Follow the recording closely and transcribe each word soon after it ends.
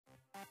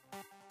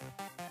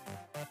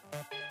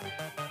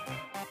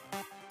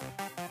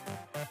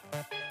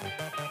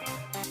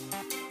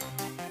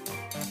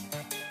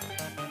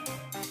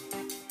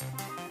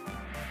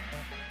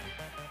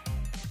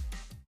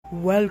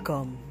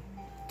Welcome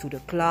to the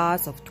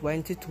Class of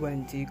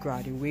 2020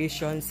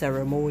 graduation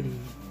ceremony.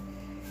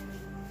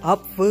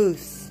 Up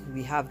first,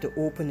 we have the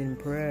opening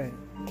prayer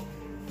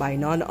by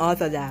none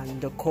other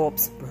than the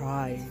corpse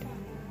bride.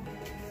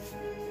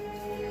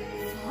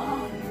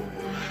 God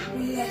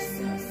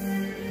bless us.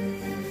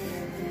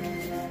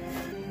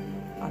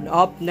 And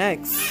up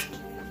next,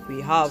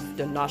 we have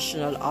the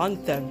national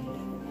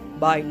anthem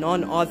by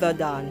none other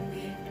than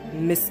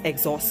Miss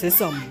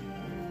Exorcism.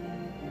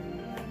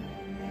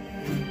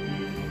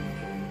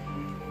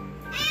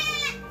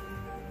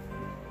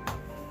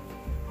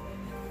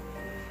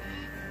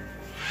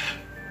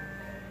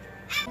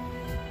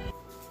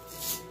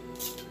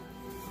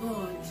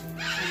 God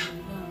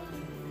and Lord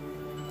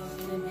of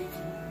the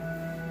nation,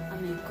 and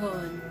may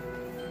God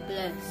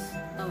bless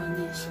our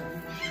nation.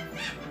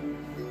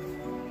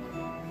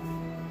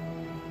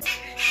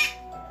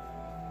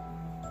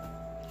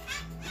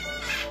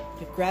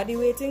 The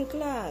graduating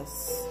class,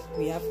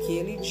 we have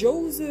Cailey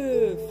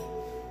Joseph.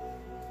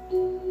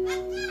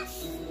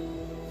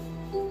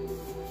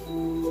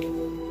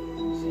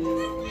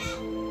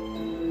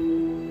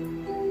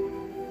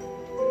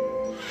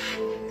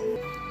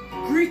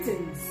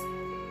 Greetings,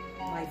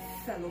 my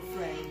fellow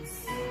friends.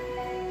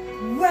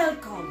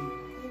 Welcome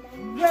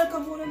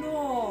one and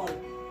all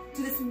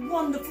to this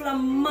wonderful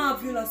and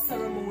marvelous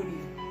ceremony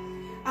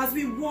as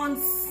we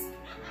once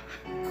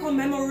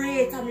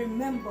commemorate and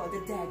remember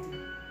the dead.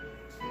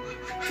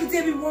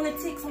 Today we want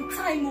to take some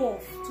time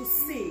off to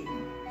say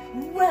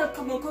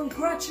welcome and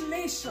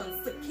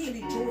congratulations to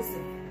Cailey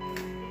Joseph.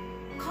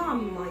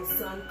 Calm, my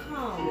son,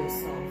 calm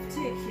yourself.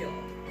 Take care.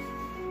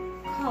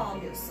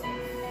 Calm yourself.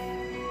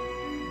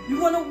 We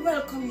want to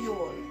welcome you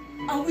all,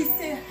 and we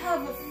say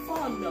have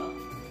fun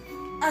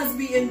as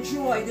we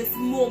enjoy this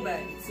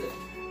moment.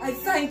 I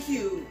thank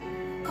you.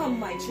 Come,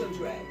 my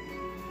children.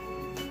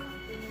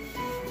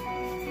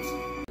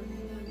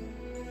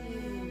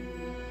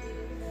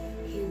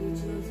 Cailey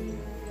Joseph,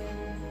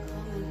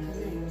 come and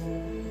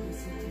collect the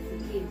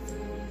certificate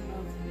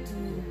of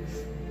doom.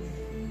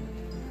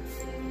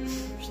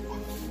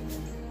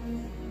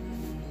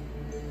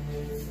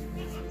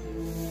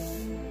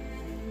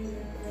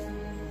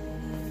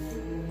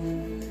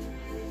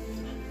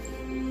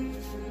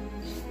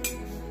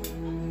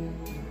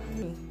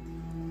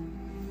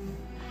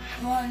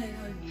 Calling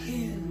on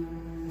Cailey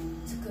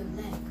to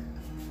collect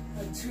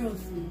a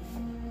trophy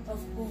of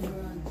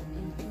overall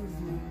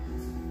improvement.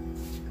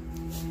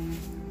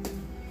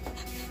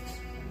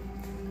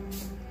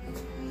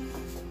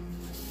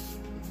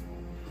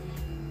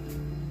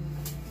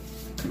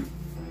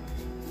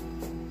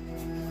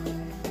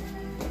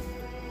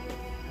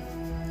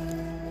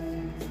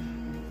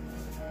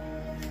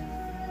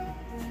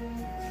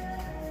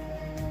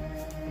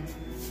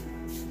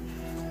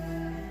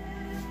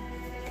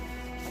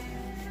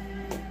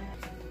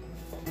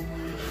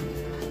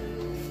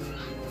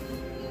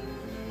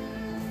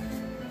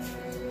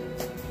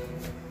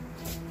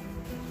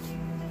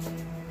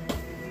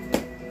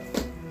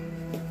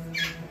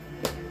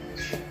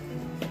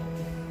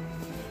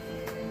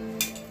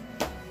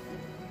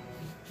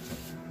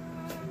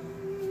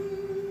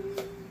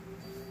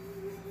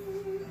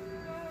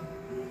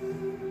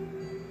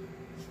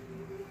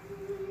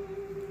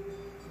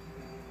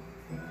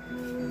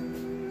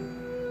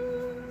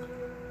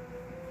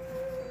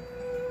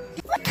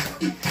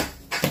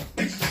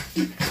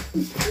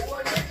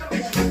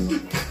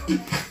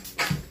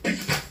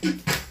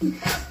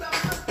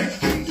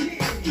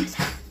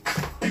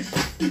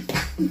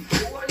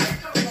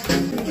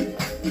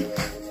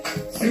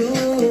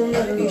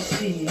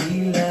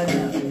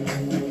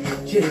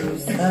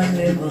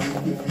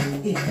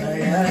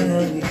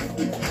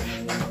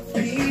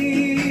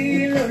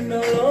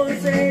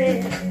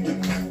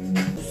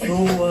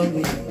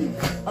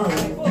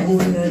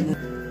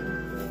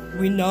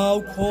 We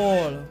now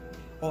call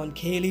on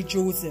Cailey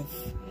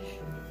Joseph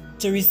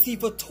to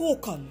receive a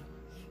token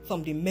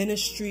from the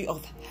Ministry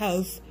of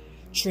Health,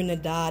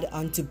 Trinidad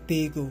and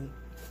Tobago.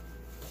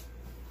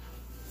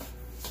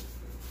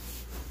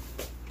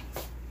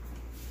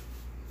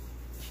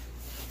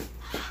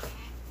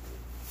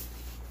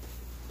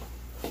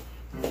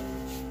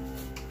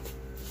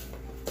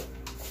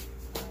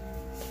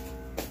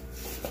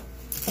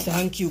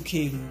 Thank you,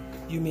 Cailey.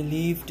 You may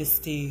leave the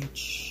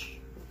stage.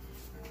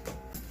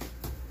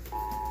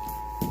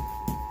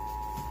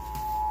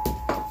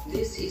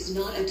 This is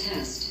not a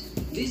test.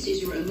 This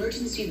is your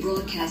emergency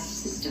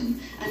broadcast system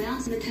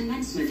announcing the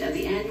commencement of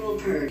the annual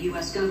purge.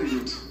 U.S.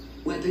 government.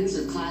 Weapons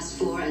of Class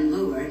 4 and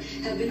lower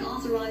have been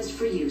authorized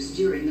for use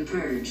during the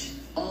purge.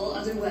 All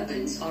other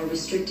weapons are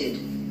restricted.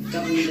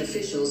 Government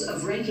officials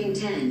of ranking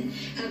 10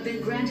 have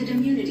been granted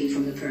immunity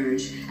from the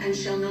purge and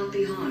shall not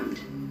be harmed.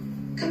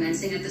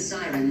 Commencing at the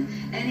siren,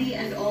 any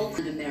and all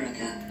in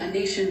America, a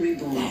nation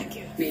reborn. Thank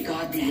you. May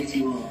God be with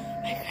you all.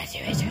 My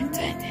graduation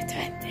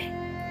 2020.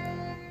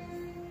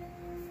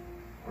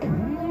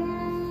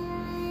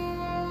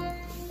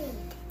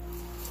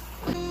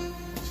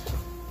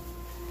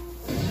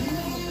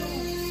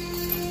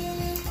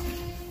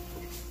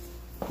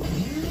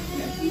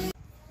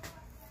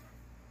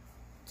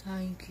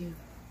 Thank you.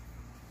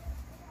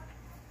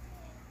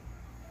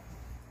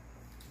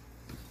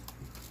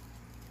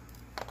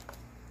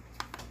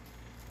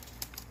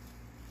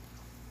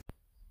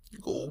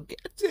 Go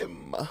get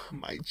him,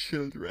 my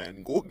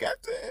children. Go get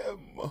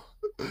him.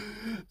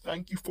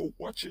 Thank you for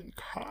watching,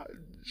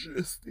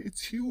 Kaj. Stay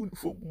tuned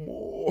for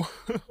more.